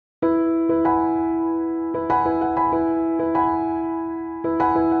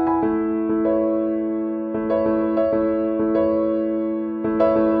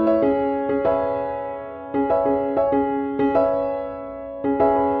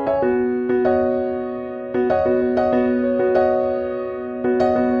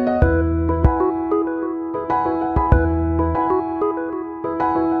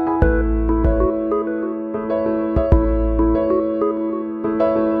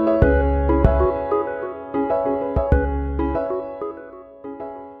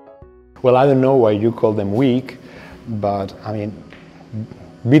Well, I don't know why you call them weak, but I mean,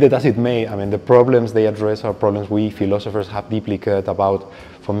 be that as it may, I mean, the problems they address are problems we philosophers have deeply cared about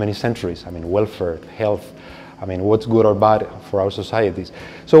for many centuries. I mean, welfare, health, I mean, what's good or bad for our societies.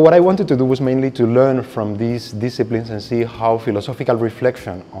 So what I wanted to do was mainly to learn from these disciplines and see how philosophical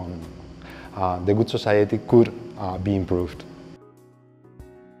reflection on the good society could be improved.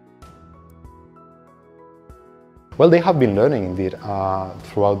 Well, they have been learning indeed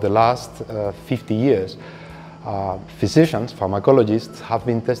throughout the last 50 years. Physicians, pharmacologists have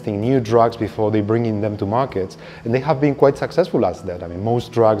been testing new drugs before they bring them to markets, and they have been quite successful at that. I mean,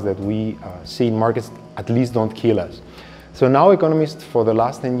 most drugs that we see in markets at least don't kill us. So now economists for the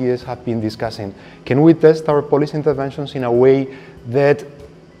last 10 years have been discussing, can we test our policy interventions in a way that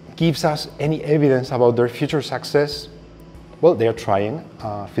gives us any evidence about their future success? Well, they are trying,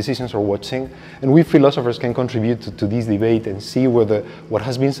 physicians are watching, and we philosophers can contribute to this debate and see whether what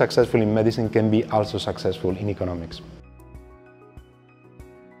has been successful in medicine can be also successful in economics.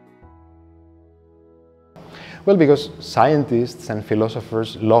 Well, because scientists and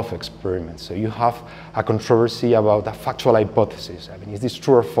philosophers love experiments. So you have a controversy about a factual hypothesis. I mean, is this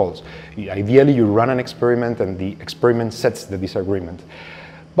true or false? Ideally, you run an experiment and the experiment sets the disagreement.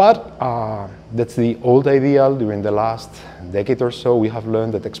 But that's the old ideal. During the last decade or so, we have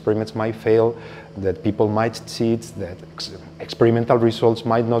learned that experiments might fail, that people might cheat, that experimental results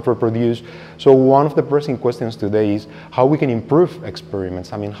might not reproduce. So one of the pressing questions today is how we can improve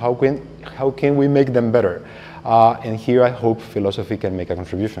experiments. I mean, how can we make them better? And here I hope philosophy can make a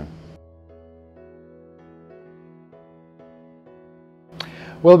contribution.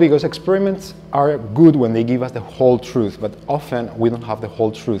 Well, because experiments are good when they give us the whole truth, but often we don't have the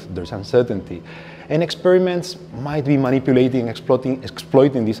whole truth. There's uncertainty. And experiments might be manipulating,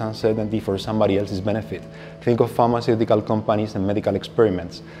 exploiting this uncertainty for somebody else's benefit. Think of pharmaceutical companies and medical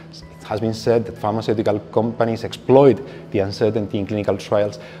experiments. It has been said that pharmaceutical companies exploit the uncertainty in clinical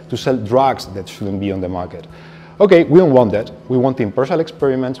trials to sell drugs that shouldn't be on the market. Okay, we don't want that. We want impartial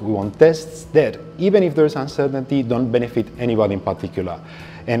experiments. We want tests that, even if there's uncertainty, don't benefit anybody in particular.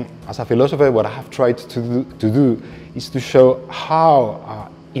 And as a philosopher, what I have tried to do is to show how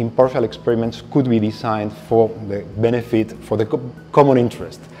impartial experiments could be designed for the benefit, for the common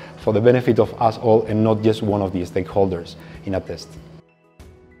interest, for the benefit of us all and not just one of the stakeholders in a test.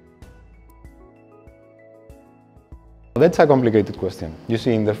 That's a complicated question. You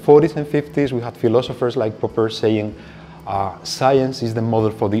see, in the 40s and 50s, we had philosophers like Popper saying, science is the model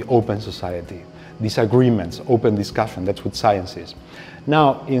for the open society. Disagreements, open discussion, that's what science is.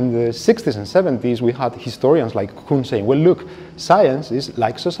 Now, in the 60s and 70s, we had historians like Kuhn saying, well, look, science is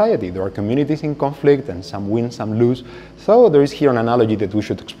like society. There are communities in conflict, and some win, some lose. So there is here an analogy that we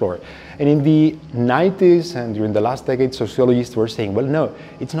should explore. And in the 90s and during the last decade, sociologists were saying, well, no,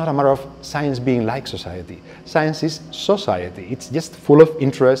 it's not a matter of science being like society. Science is society. It's just full of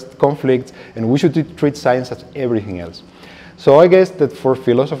interest, conflicts, and we should treat science as everything else. So I guess that for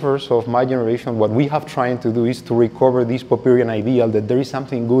philosophers of my generation, what we have trying to do is to recover this Popperian ideal that there is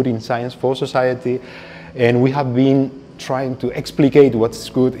something good in science for society, and we have been trying to explicate what's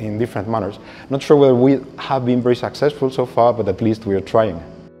good in different manners. Not sure whether we have been very successful so far, but at least we are trying.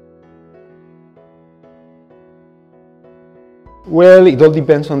 Well, it all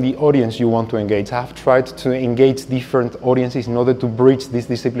depends on the audience you want to engage. I have tried to engage different audiences in order to bridge this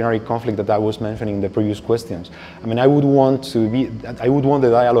disciplinary conflict that I was mentioning in the previous questions. I mean, I would want the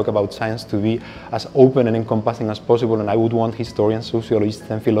dialogue about science to be as open and encompassing as possible, and I would want historians, sociologists,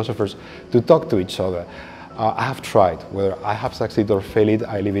 and philosophers to talk to each other. I have tried. Whether I have succeeded or failed,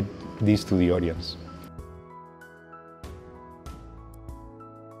 I leave this to the audience.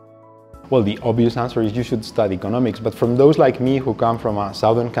 Well, the obvious answer is you should study economics, but from those like me who come from a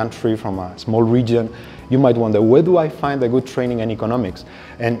southern country, from a small region, you might wonder, where do I find a good training in economics?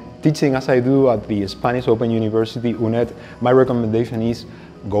 And teaching as I do at the Spanish Open University, UNED, my recommendation is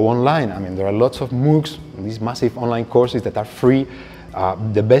go online. I mean, there are lots of MOOCs, these massive online courses that are free.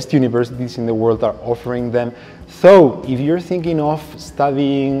 The best universities in the world are offering them. So if you're thinking of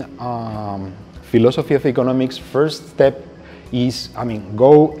studying philosophy of economics, first step is,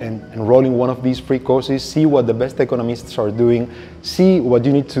 go and enroll in one of these free courses, see what the best economists are doing, see what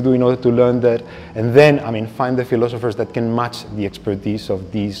you need to do in order to learn that, and then, find the philosophers that can match the expertise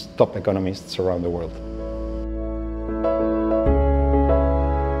of these top economists around the world.